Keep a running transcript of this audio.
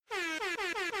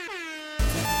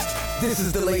This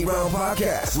is the Late Round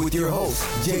Podcast with your host,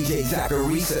 JJ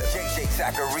Zacharisa.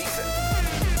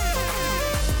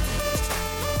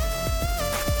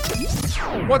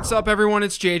 What's up, everyone?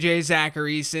 It's JJ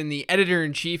Zacharisa, the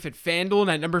editor-in-chief at FanDuel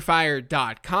and at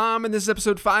NumberFire.com, and this is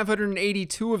episode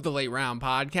 582 of the Late Round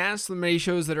Podcast, the many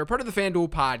shows that are part of the FanDuel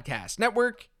Podcast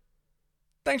Network.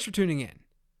 Thanks for tuning in.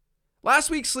 Last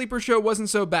week's sleeper show wasn't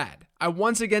so bad. I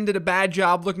once again did a bad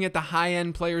job looking at the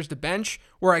high-end players to bench,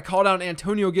 where I called out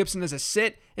Antonio Gibson as a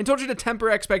sit and told you to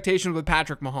temper expectations with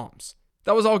Patrick Mahomes.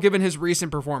 That was all given his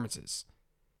recent performances.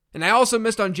 And I also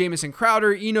missed on Jamison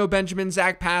Crowder, Eno Benjamin,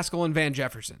 Zach Pascal, and Van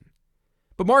Jefferson.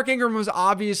 But Mark Ingram was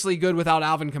obviously good without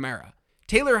Alvin Kamara.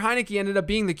 Taylor Heineke ended up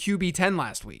being the QB10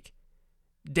 last week.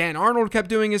 Dan Arnold kept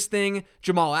doing his thing,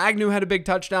 Jamal Agnew had a big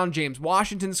touchdown, James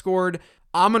Washington scored,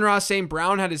 Amon-Ra St.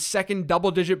 Brown had his second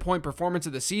double-digit point performance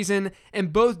of the season,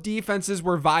 and both defenses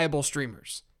were viable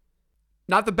streamers.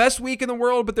 Not the best week in the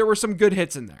world, but there were some good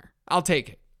hits in there. I'll take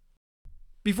it.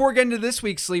 Before getting to this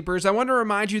week's sleepers, I want to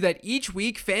remind you that each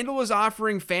week, FanDuel is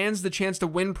offering fans the chance to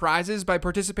win prizes by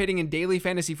participating in daily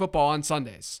fantasy football on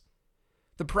Sundays.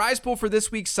 The prize pool for this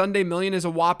week's Sunday Million is a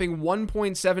whopping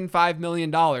 $1.75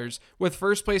 million, with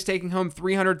first place taking home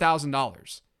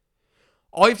 $300,000.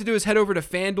 All you have to do is head over to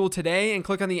FanDuel today and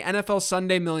click on the NFL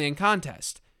Sunday Million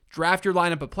contest. Draft your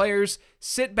lineup of players,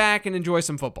 sit back, and enjoy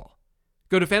some football.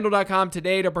 Go to FanDuel.com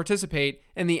today to participate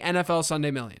in the NFL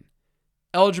Sunday Million.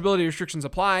 Eligibility restrictions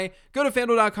apply. Go to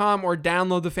FanDuel.com or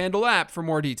download the FanDuel app for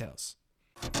more details.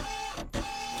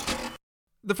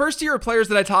 The first tier of players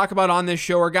that I talk about on this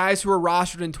show are guys who are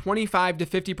rostered in 25 to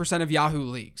 50% of Yahoo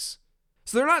leagues.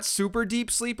 So they're not super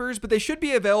deep sleepers, but they should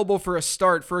be available for a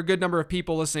start for a good number of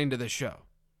people listening to this show.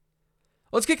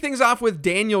 Let's kick things off with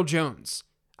Daniel Jones.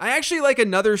 I actually like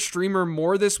another streamer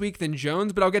more this week than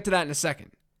Jones, but I'll get to that in a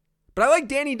second. But I like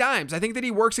Danny Dimes. I think that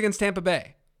he works against Tampa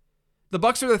Bay. The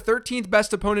Bucs are the 13th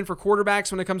best opponent for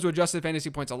quarterbacks when it comes to adjusted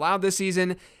fantasy points allowed this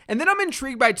season, and then I'm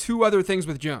intrigued by two other things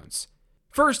with Jones.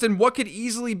 First, in what could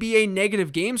easily be a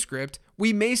negative game script,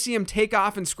 we may see him take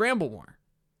off and scramble more.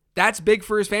 That's big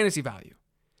for his fantasy value.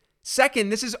 Second,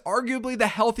 this is arguably the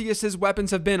healthiest his weapons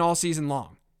have been all season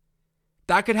long.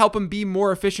 That could help him be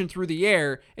more efficient through the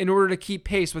air in order to keep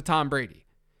pace with Tom Brady.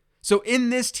 So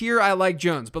in this tier, I like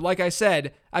Jones, but like I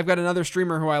said, I've got another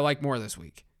streamer who I like more this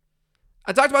week.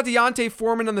 I talked about D'Onta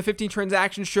Foreman on the 15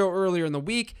 Transactions show earlier in the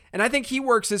week, and I think he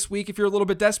works this week if you're a little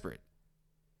bit desperate.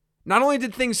 Not only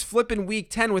did things flip in week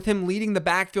 10 with him leading the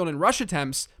backfield in rush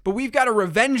attempts, but we've got a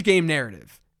revenge game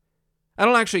narrative. I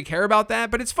don't actually care about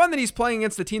that, but it's fun that he's playing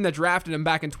against the team that drafted him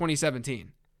back in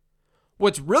 2017.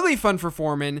 What's really fun for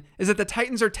Foreman is that the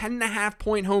Titans are 10.5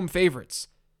 point home favorites.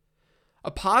 A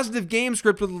positive game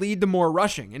script would lead to more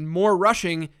rushing, and more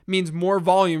rushing means more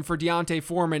volume for D'Onta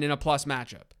Foreman in a plus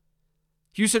matchup.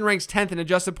 Houston ranks 10th in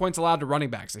adjusted points allowed to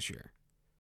running backs this year.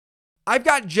 I've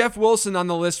got Jeff Wilson on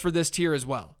the list for this tier as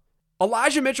well.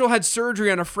 Elijah Mitchell had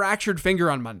surgery on a fractured finger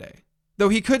on Monday, though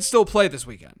he could still play this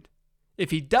weekend. If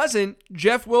he doesn't,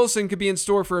 Jeff Wilson could be in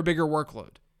store for a bigger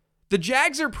workload. The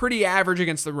Jags are pretty average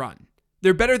against the run.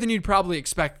 They're better than you'd probably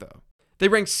expect, though. They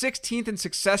rank 16th in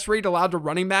success rate allowed to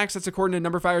running backs, that's according to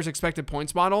NumberFire's expected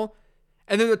points model,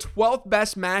 and they're the 12th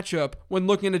best matchup when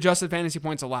looking at adjusted fantasy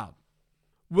points allowed.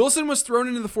 Wilson was thrown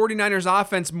into the 49ers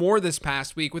offense more this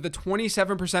past week with a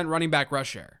 27% running back rush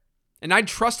share, and I'd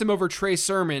trust him over Trey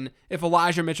Sermon if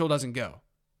Elijah Mitchell doesn't go.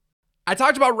 I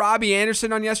talked about Robbie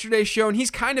Anderson on yesterday's show, and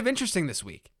he's kind of interesting this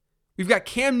week. We've got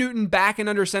Cam Newton back and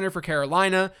under center for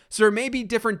Carolina, so there may be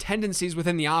different tendencies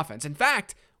within the offense. In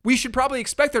fact, we should probably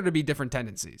expect there to be different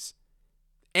tendencies.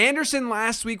 Anderson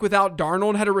last week without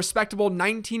Darnold had a respectable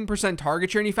 19%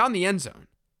 target share, and he found the end zone.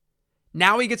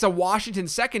 Now he gets a Washington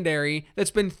secondary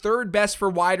that's been third best for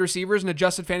wide receivers in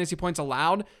adjusted fantasy points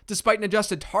allowed, despite an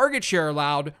adjusted target share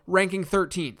allowed ranking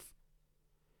 13th.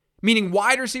 Meaning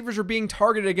wide receivers are being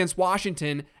targeted against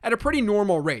Washington at a pretty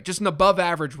normal rate, just an above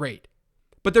average rate.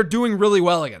 But they're doing really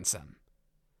well against them.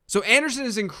 So Anderson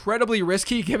is incredibly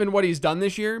risky given what he's done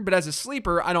this year, but as a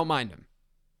sleeper, I don't mind him.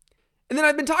 And then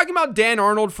I've been talking about Dan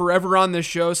Arnold forever on this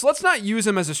show, so let's not use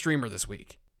him as a streamer this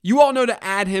week. You all know to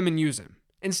add him and use him.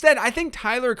 Instead, I think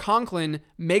Tyler Conklin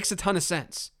makes a ton of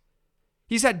sense.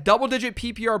 He's had double-digit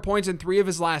PPR points in 3 of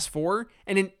his last 4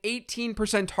 and an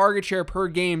 18% target share per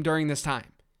game during this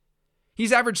time.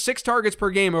 He's averaged 6 targets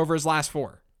per game over his last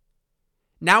 4.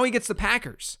 Now he gets the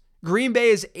Packers. Green Bay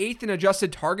is 8th in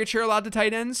adjusted target share allowed to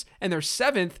tight ends, and they're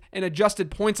 7th in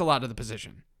adjusted points allowed to the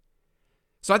position.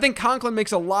 So I think Conklin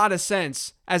makes a lot of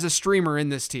sense as a streamer in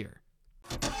this tier.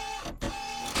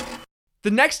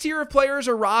 The next tier of players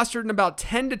are rostered in about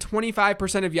 10 to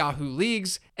 25% of Yahoo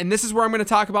leagues, and this is where I'm going to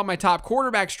talk about my top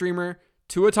quarterback streamer,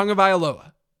 Tua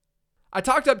Tagovailoa. I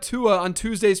talked up Tua on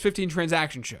Tuesday's 15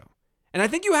 transaction show, and I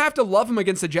think you have to love him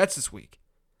against the Jets this week.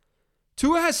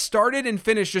 Tua has started and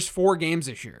finished just 4 games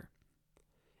this year.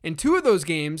 In 2 of those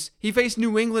games, he faced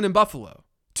New England and Buffalo,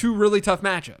 2 really tough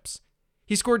matchups.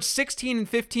 He scored 16 and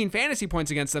 15 fantasy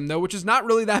points against them, though, which is not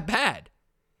really that bad.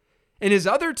 In his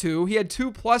other 2, he had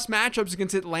 2+ matchups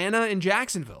against Atlanta and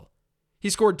Jacksonville.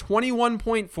 He scored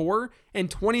 21.4 and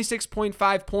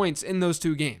 26.5 points in those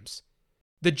 2 games.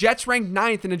 The Jets ranked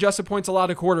 9th in adjusted points allowed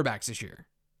to quarterbacks this year,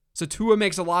 so Tua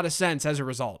makes a lot of sense as a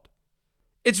result.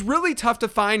 It's really tough to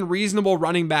find reasonable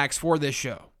running backs for this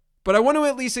show, but I want to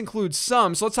at least include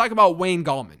some, so let's talk about Wayne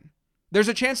Gallman. There's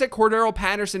a chance that Cordarrelle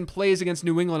Patterson plays against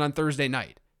New England on Thursday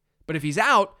night, but if he's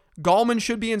out, Gallman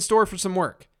should be in store for some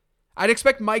work. I'd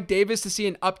expect Mike Davis to see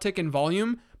an uptick in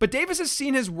volume, but Davis has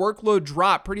seen his workload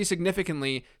drop pretty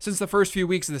significantly since the first few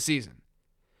weeks of the season.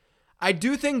 I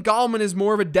do think Gallman is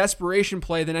more of a desperation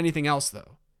play than anything else,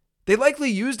 though. They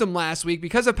likely used him last week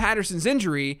because of Patterson's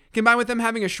injury, combined with them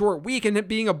having a short week and it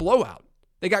being a blowout.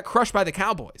 They got crushed by the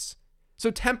Cowboys. So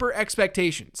temper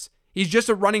expectations. He's just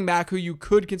a running back who you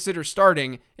could consider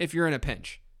starting if you're in a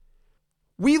pinch.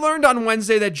 We learned on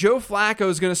Wednesday that Joe Flacco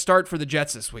is going to start for the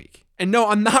Jets this week. And no,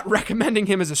 I'm not recommending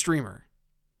him as a streamer.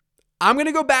 I'm going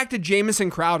to go back to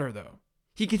Jamison Crowder, though.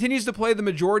 He continues to play the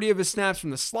majority of his snaps from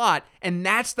the slot, and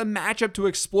that's the matchup to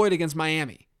exploit against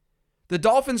Miami. The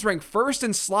Dolphins rank first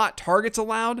in slot targets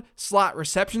allowed, slot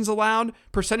receptions allowed,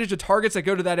 percentage of targets that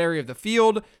go to that area of the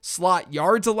field, slot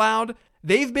yards allowed.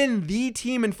 They've been the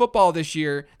team in football this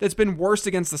year that's been worst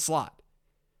against the slot.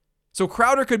 So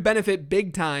Crowder could benefit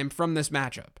big time from this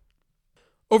matchup.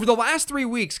 Over the last 3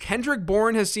 weeks, Kendrick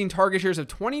Bourne has seen target shares of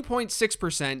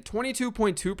 20.6%,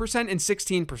 22.2%, and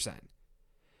 16%.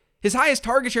 His highest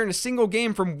target share in a single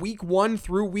game from week 1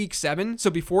 through week 7, so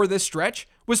before this stretch,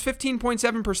 was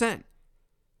 15.7%.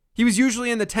 He was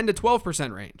usually in the 10 to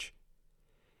 12% range.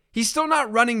 He's still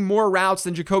not running more routes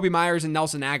than Jacoby Myers and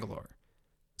Nelson Aguilar,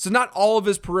 so not all of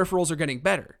his peripherals are getting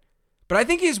better. But I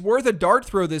think he's worth a dart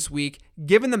throw this week,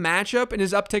 given the matchup and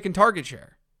his uptick in target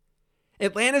share.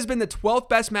 Atlanta's been the 12th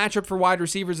best matchup for wide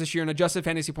receivers this year in adjusted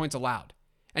fantasy points allowed.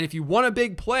 And if you want a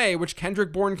big play, which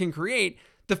Kendrick Bourne can create,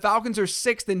 the Falcons are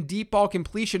 6th in deep ball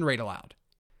completion rate allowed.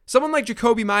 Someone like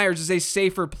Jacoby Myers is a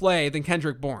safer play than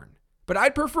Kendrick Bourne, but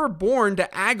I'd prefer Bourne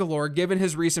to Aguilar given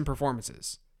his recent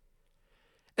performances.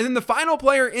 And then the final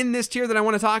player in this tier that I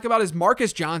want to talk about is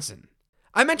Marcus Johnson.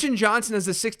 I mentioned Johnson as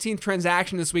the 16th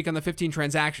transaction this week on the 15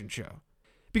 transaction show,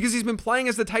 because he's been playing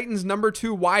as the Titans' number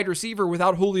 2 wide receiver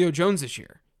without Julio Jones this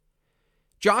year.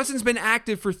 Johnson's been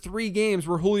active for 3 games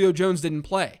where Julio Jones didn't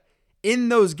play. In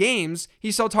those games,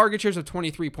 he saw target shares of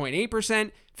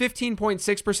 23.8%,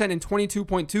 15.6%, and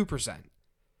 22.2%.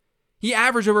 He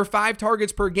averaged over 5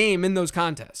 targets per game in those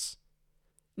contests.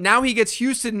 Now he gets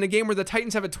Houston in a game where the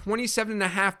Titans have a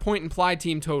 27.5 point implied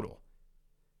team total.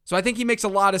 So I think he makes a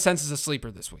lot of sense as a sleeper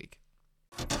this week.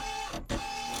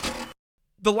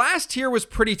 The last tier was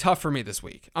pretty tough for me this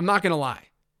week. I'm not going to lie.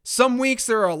 Some weeks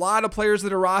there are a lot of players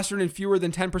that are rostered in fewer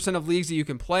than 10% of leagues that you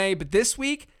can play, but this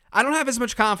week, I don't have as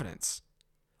much confidence.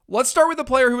 Let's start with the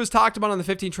player who was talked about on the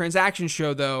 15 transaction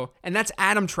show, though, and that's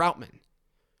Adam Troutman.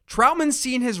 Troutman's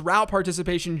seen his route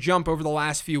participation jump over the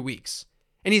last few weeks,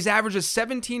 and he's averaged a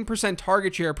 17%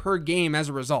 target share per game as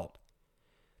a result.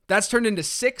 That's turned into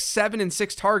 6, 7, and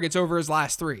 6 targets over his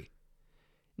last 3.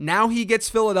 Now he gets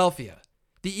Philadelphia.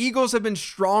 The Eagles have been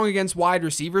strong against wide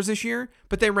receivers this year,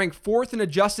 but they rank 4th in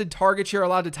adjusted target share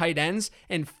allowed to tight ends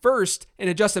and 1st in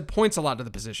adjusted points allowed to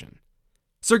the position.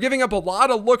 So they're giving up a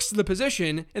lot of looks to the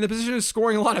position, and the position is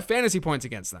scoring a lot of fantasy points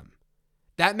against them.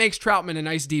 That makes Troutman a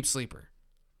nice deep sleeper.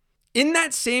 In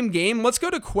that same game, let's go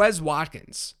to Quez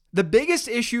Watkins. The biggest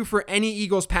issue for any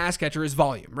Eagles pass catcher is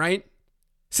volume, right?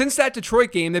 Since that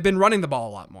Detroit game, they've been running the ball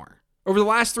a lot more. Over the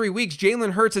last 3 weeks,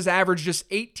 Jalen Hurts has averaged just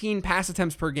 18 pass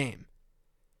attempts per game.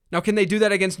 Now, can they do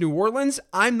that against New Orleans?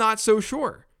 I'm not so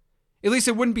sure. At least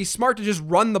it wouldn't be smart to just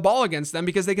run the ball against them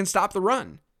because they can stop the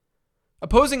run.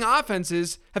 Opposing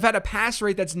offenses have had a pass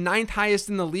rate that's 9th highest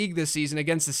in the league this season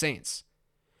against the Saints.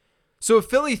 So if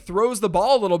Philly throws the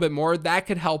ball a little bit more, that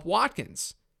could help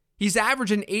Watkins. He's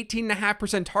averaging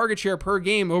 18.5% target share per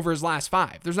game over his last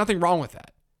 5. There's nothing wrong with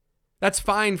that. That's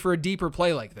fine for a deeper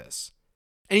play like this.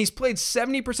 And he's played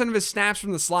 70% of his snaps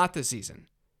from the slot this season.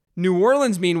 New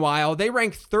Orleans, meanwhile, they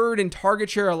rank 3rd in target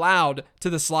share allowed to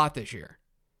the slot this year.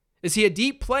 Is he a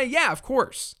deep play? Yeah, of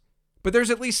course. But there's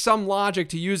at least some logic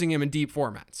to using him in deep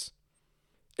formats.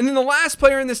 And then the last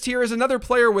player in this tier is another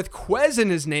player with Quez in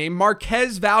his name,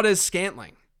 Marquez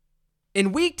Valdez-Scantling.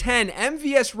 In Week 10,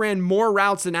 MVS ran more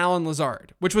routes than Allen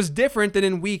Lazard, which was different than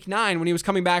in Week 9 when he was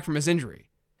coming back from his injury.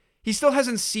 He still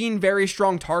hasn't seen very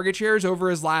strong target shares over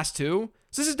his last two,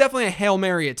 so this is definitely a Hail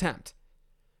Mary attempt.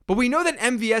 But we know that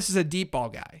MVS is a deep ball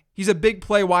guy. He's a big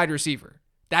play wide receiver.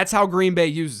 That's how Green Bay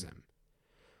uses him.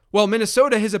 Well,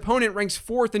 Minnesota, his opponent, ranks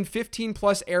 4th in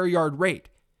 15-plus air yard rate,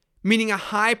 meaning a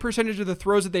high percentage of the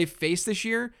throws that they've faced this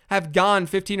year have gone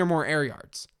 15 or more air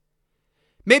yards.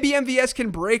 Maybe MVS can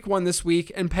break one this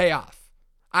week and pay off.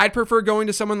 I'd prefer going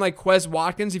to someone like Quez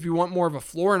Watkins if you want more of a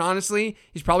floor, and honestly,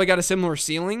 he's probably got a similar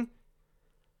ceiling.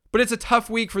 But it's a tough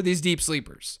week for these deep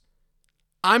sleepers.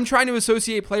 I'm trying to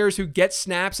associate players who get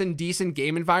snaps in decent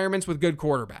game environments with good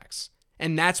quarterbacks,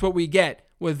 and that's what we get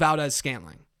with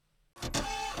Valdez-Scantling.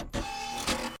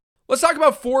 Let's talk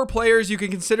about 4 players you can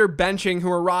consider benching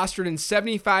who are rostered in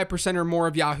 75% or more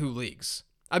of Yahoo leagues.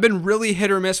 I've been really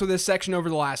hit or miss with this section over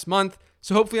the last month,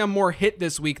 so hopefully I'm more hit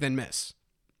this week than miss.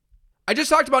 I just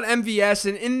talked about MVS,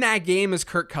 and in that game is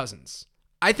Kirk Cousins.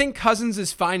 I think Cousins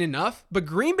is fine enough, but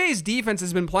Green Bay's defense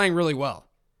has been playing really well.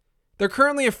 They're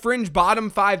currently a fringe bottom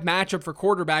 5 matchup for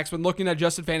quarterbacks when looking at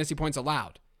adjusted fantasy points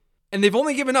allowed. And they've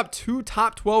only given up 2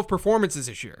 top 12 performances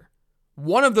this year.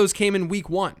 One of those came in Week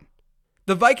 1.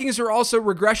 The Vikings are also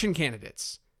regression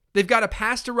candidates. They've got a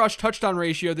pass to rush touchdown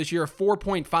ratio this year of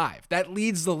 4.5. That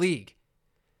leads the league.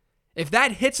 If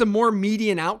that hits a more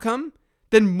median outcome,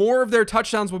 then more of their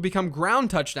touchdowns will become ground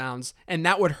touchdowns, and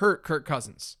that would hurt Kirk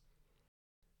Cousins.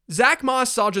 Zach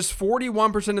Moss saw just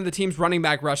 41% of the team's running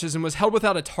back rushes and was held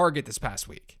without a target this past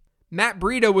week. Matt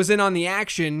Breida was in on the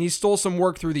action, and he stole some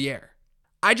work through the air.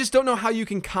 I just don't know how you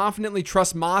can confidently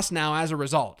trust Moss now as a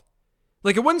result.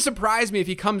 Like, it wouldn't surprise me if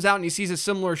he comes out and he sees a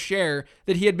similar share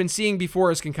that he had been seeing before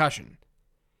his concussion.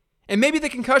 And maybe the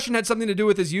concussion had something to do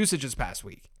with his usage this past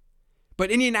week.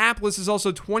 But Indianapolis is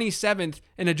also 27th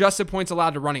in adjusted points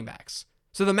allowed to running backs,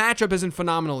 so the matchup isn't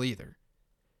phenomenal either.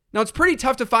 Now, it's pretty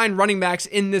tough to find running backs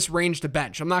in this range to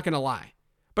bench, I'm not going to lie.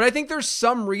 But I think there's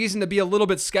some reason to be a little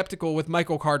bit skeptical with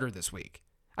Michael Carter this week.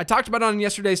 I talked about it on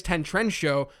yesterday's 10 Trends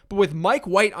show, but with Mike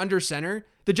White under center,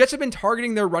 the Jets have been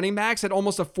targeting their running backs at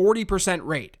almost a 40%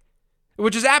 rate,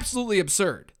 which is absolutely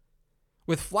absurd.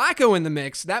 With Flacco in the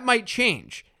mix, that might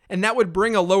change, and that would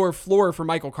bring a lower floor for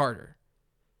Michael Carter.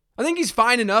 I think he's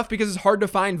fine enough because it's hard to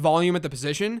find volume at the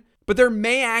position, but there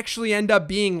may actually end up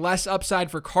being less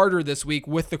upside for Carter this week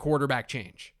with the quarterback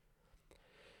change.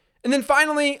 And then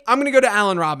finally, I'm going to go to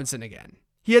Allen Robinson again.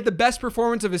 He had the best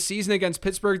performance of his season against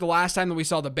Pittsburgh the last time that we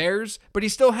saw the Bears, but he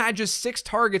still had just 6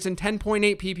 targets and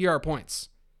 10.8 PPR points.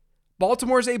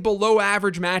 Baltimore's a below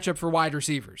average matchup for wide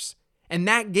receivers, and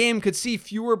that game could see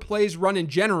fewer plays run in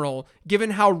general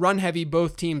given how run heavy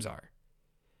both teams are.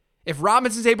 If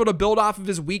Robinson's able to build off of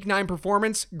his Week 9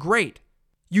 performance, great.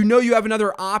 You know you have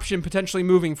another option potentially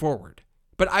moving forward,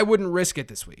 but I wouldn't risk it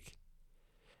this week.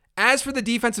 As for the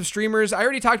defensive streamers, I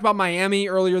already talked about Miami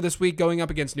earlier this week going up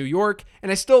against New York,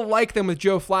 and I still like them with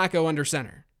Joe Flacco under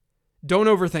center. Don't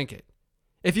overthink it.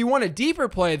 If you want a deeper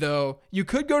play, though, you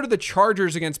could go to the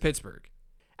Chargers against Pittsburgh.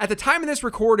 At the time of this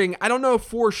recording, I don't know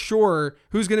for sure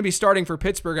who's going to be starting for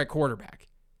Pittsburgh at quarterback.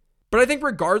 But I think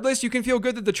regardless, you can feel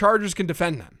good that the Chargers can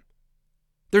defend them.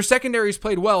 Their secondary's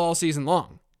played well all season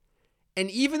long. And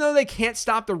even though they can't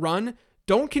stop the run,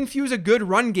 don't confuse a good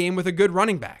run game with a good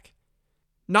running back.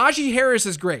 Najee Harris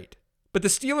is great, but the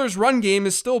Steelers' run game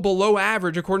is still below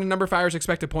average according to NumberFire's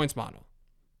expected points model.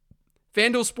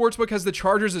 FanDuel Sportsbook has the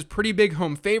Chargers as pretty big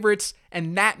home favorites,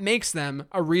 and that makes them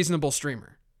a reasonable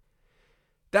streamer.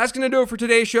 That's going to do it for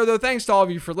today's show, though. Thanks to all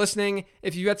of you for listening.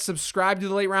 If you yet to subscribe to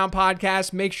the Late Round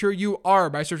Podcast, make sure you are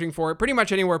by searching for it pretty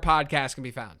much anywhere podcasts can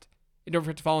be found. And don't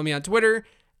forget to follow me on Twitter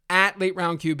at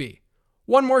LateRoundQB.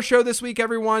 One more show this week,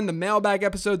 everyone. The mailbag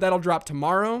episode that'll drop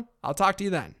tomorrow. I'll talk to you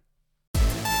then.